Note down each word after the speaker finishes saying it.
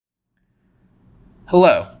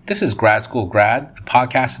Hello, this is Grad School Grad, a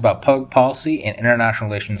podcast about public policy and international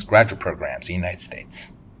relations graduate programs in the United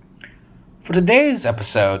States. For today's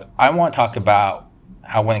episode, I want to talk about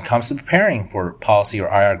how when it comes to preparing for policy or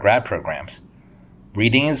IR grad programs,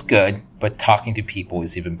 reading is good, but talking to people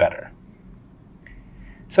is even better.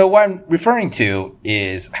 So what I'm referring to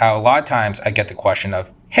is how a lot of times I get the question of,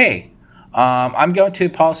 hey, I'm going to a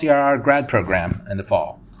policy IR grad program in the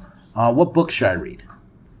fall. What books should I read?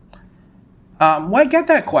 When I get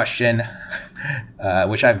that question,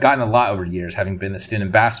 which I've gotten a lot over the years, having been a student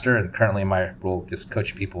ambassador and currently in my role just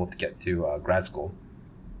coaching people to get to grad school,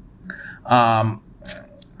 I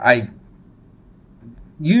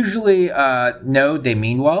usually know they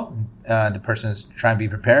mean well. The person is trying to be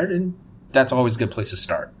prepared, and that's always a good place to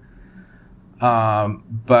start.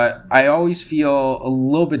 But I always feel a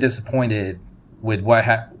little bit disappointed with what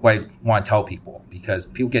I want to tell people, because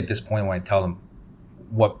people get disappointed when I tell them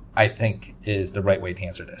what I think is the right way to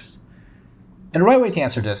answer this. And the right way to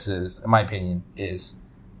answer this is, in my opinion, is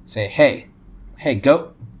say, hey,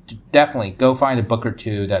 definitely go find a book or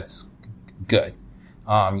two that's good.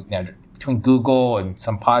 Between Google and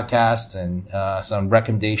some podcasts and some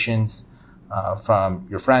recommendations from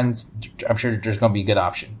your friends, I'm sure there's going to be a good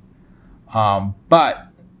option. But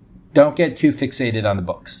don't get too fixated on the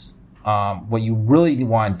books. What you really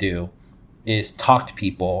want to do is talk to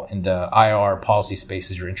people in the IR policy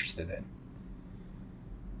spaces you're interested in.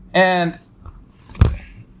 And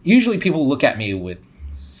usually people look at me with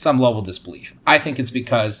some level of disbelief. I think it's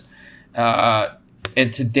because in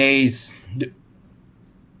today's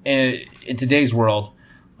world,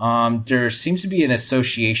 there seems to be an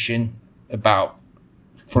association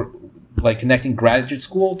for connecting graduate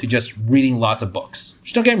school to just reading lots of books.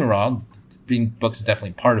 Which, don't get me wrong, reading books is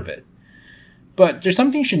definitely part of it. But there's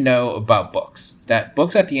something you should know about books. That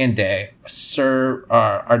books at the end of the day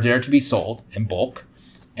are there to be sold in bulk.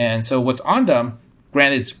 And so what's on them,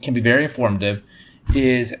 granted, can be very informative,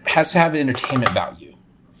 has to have an entertainment value.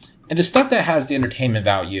 And the stuff that has the entertainment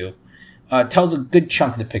value tells a good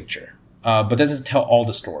chunk of the picture, but doesn't tell all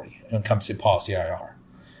the story when it comes to policy IR.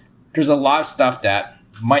 There's a lot of stuff that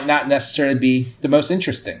might not necessarily be the most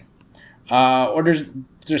interesting. Or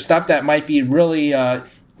there's stuff that might be really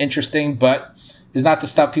interesting, but is not the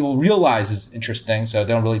stuff people realize is interesting, so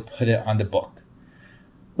they don't really put it on the book.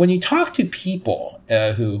 When you talk to people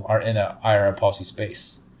who are in an IR policy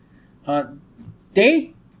space,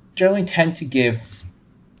 they generally tend to give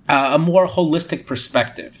a more holistic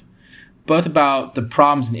perspective, both about the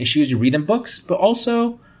problems and issues you read in books, but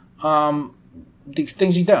also the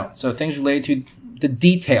things you don't. So things related to the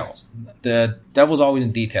details. The devil's always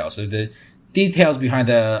in details. So the details behind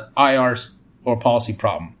the IR or policy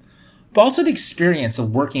problem, but also the experience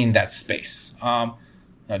of working in that space. I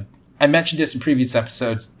mentioned this in previous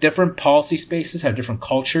episodes. Different policy spaces have different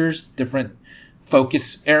cultures, different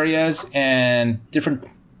focus areas, and different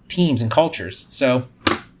teams and cultures. So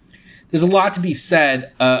there's a lot to be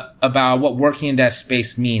said about what working in that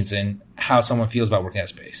space means and how someone feels about working in that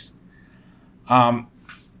space.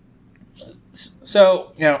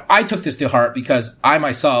 So, I took this to heart because I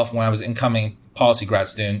myself, when I was an incoming policy grad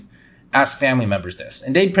student, asked family members this,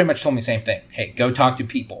 and they pretty much told me the same thing. Hey, go talk to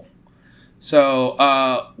people. So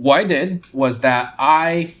what I did was that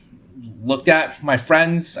I looked at my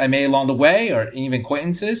friends I made along the way, or even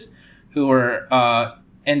acquaintances who were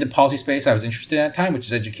in the policy space I was interested in at the time, which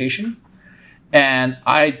is education. And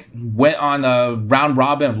I went on a round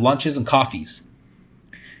robin of lunches and coffees.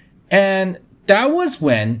 And that was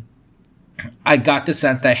when I got the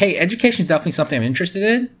sense that, hey, education is definitely something I'm interested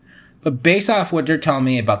in. But based off what they're telling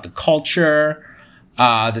me about the culture,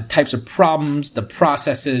 the types of problems, the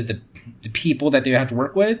processes, the people that they have to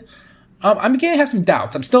work with, I'm beginning to have some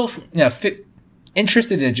doubts. I'm still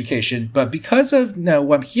interested in education, but because of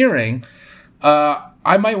what I'm hearing,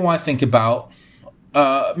 I might want to think about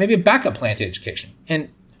maybe a backup plan to education. And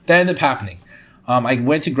that ended up happening. I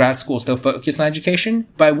went to grad school still focused on education,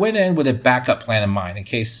 but I went in with a backup plan in mind in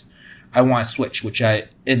case I want to switch, which I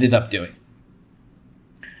ended up doing.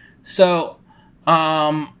 So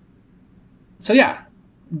yeah,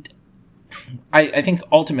 I think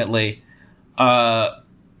ultimately,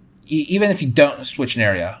 even if you don't switch an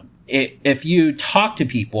area, if you talk to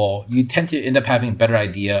people, you tend to end up having a better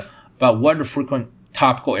idea about what are the frequent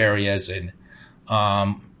topical areas and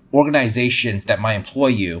organizations that might employ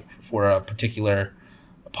you for a particular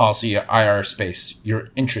policy or IR space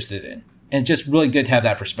you're interested in. And it's just really good to have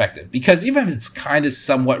that perspective, because even if it's kind of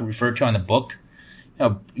somewhat referred to on the book,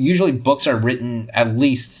 usually books are written at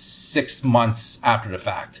least 6 months after the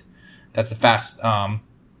fact. That's the fast. Talk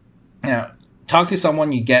to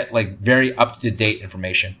someone, you get very up to date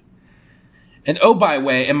information. And oh, by the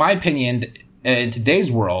way, in my opinion, in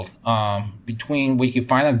today's world, between what you can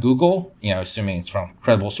find on Google, assuming it's from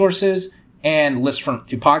credible sources, and lists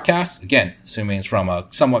to podcasts, again, assuming it's from a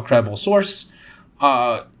somewhat credible source,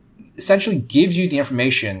 essentially gives you the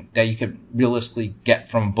information that you could realistically get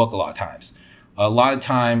from a book a lot of times. A lot of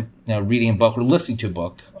time, reading a book or listening to a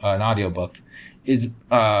book, an audio book, is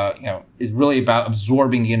really about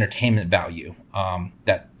absorbing the entertainment value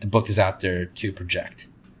that the book is out there to project.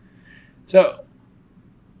 So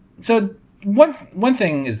one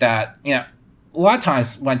thing is that, a lot of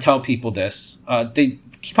times when I tell people this, they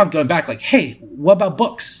keep on going back like, hey, what about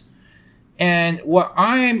books? And what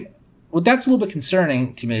that's a little bit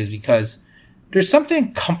concerning to me is because there's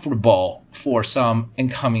something comfortable for some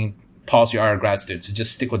incoming policy IR grad students to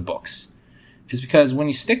just stick with books. Is because when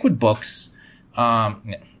you stick with books,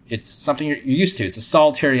 it's something you're used to. It's a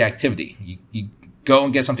solitary activity. You go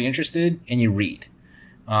and get something interested and you read.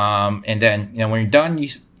 And then, when you're done,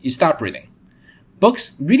 you stop reading.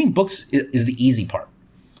 Reading books is the easy part.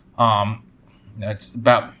 It's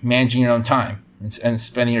about managing your own time and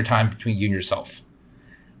spending your time between you and yourself.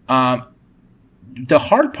 The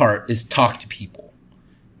hard part is talk to people,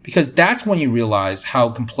 because that's when you realize how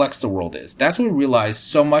complex the world is. That's when you realize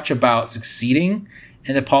so much about succeeding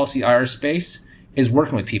in the policy IR space is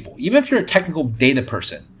working with people. Even if you're a technical data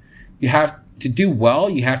person, you have to do well.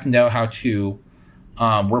 You have to know how to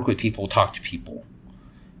work with people, talk to people.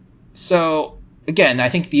 So again, I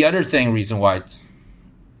think the other reason why it's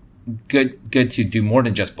good to do more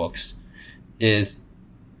than just books is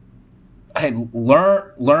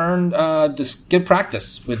learn this good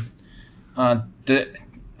practice with the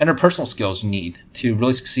interpersonal skills you need to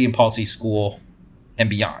really succeed in policy school and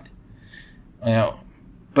beyond.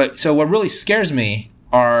 But so what really scares me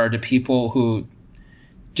are the people who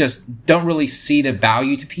just don't really see the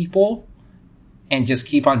value to people and just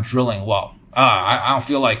keep on drilling. Well, I don't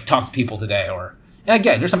feel like talking to people today. And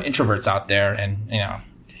again, there's some introverts out there, and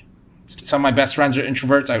some of my best friends are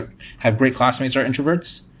introverts. I have great classmates that are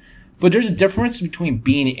introverts. But there's a difference between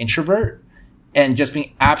being an introvert and just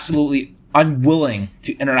being absolutely unwilling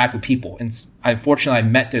to interact with people. And unfortunately, I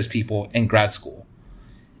met those people in grad school.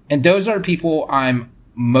 And those are the people I'm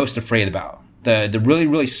most afraid about. The really,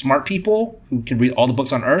 really smart people who can read all the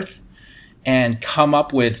books on earth and come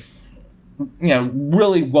up with,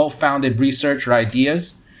 really well-founded research or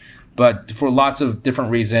ideas, but for lots of different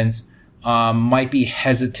reasons, might be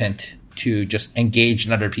hesitant to just engage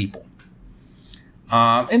in other people.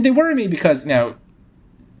 And they worry me because,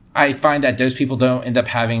 I find that those people don't end up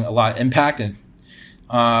having a lot of impact and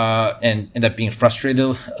end up being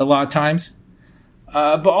frustrated a lot of times.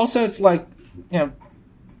 But also it's like,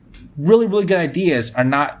 really, really good ideas are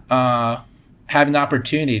not having the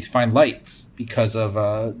opportunity to find light because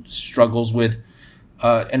of struggles with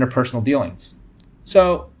interpersonal dealings.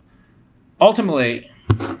 So ultimately,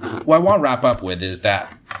 what I want to wrap up with is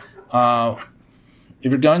that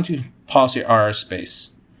if you're going to policy IR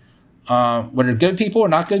space, whether good people or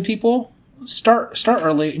not good people, start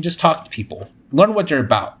early and just talk to people. Learn what they're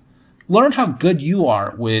about. Learn how good you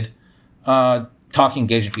are with talking,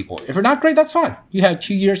 engaging people. If you're not great, that's fine. You have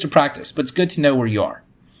 2 years to practice, but it's good to know where you are.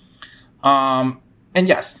 And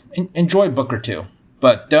yes, enjoy a book or two,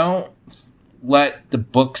 but don't let the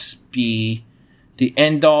books be the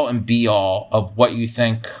end all and be all of what you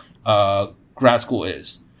think grad school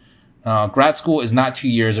is. Grad school is not 2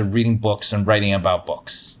 years of reading books and writing about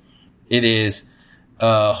books. It is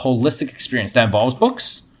a holistic experience that involves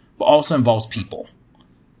books, but also involves people.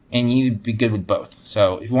 And you need to be good with both.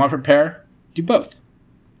 So if you want to prepare, do both.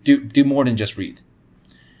 Do more than just read.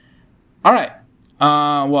 All right.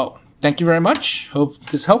 Well, thank you very much. Hope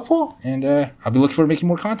this is helpful. And I'll be looking forward to making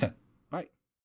more content.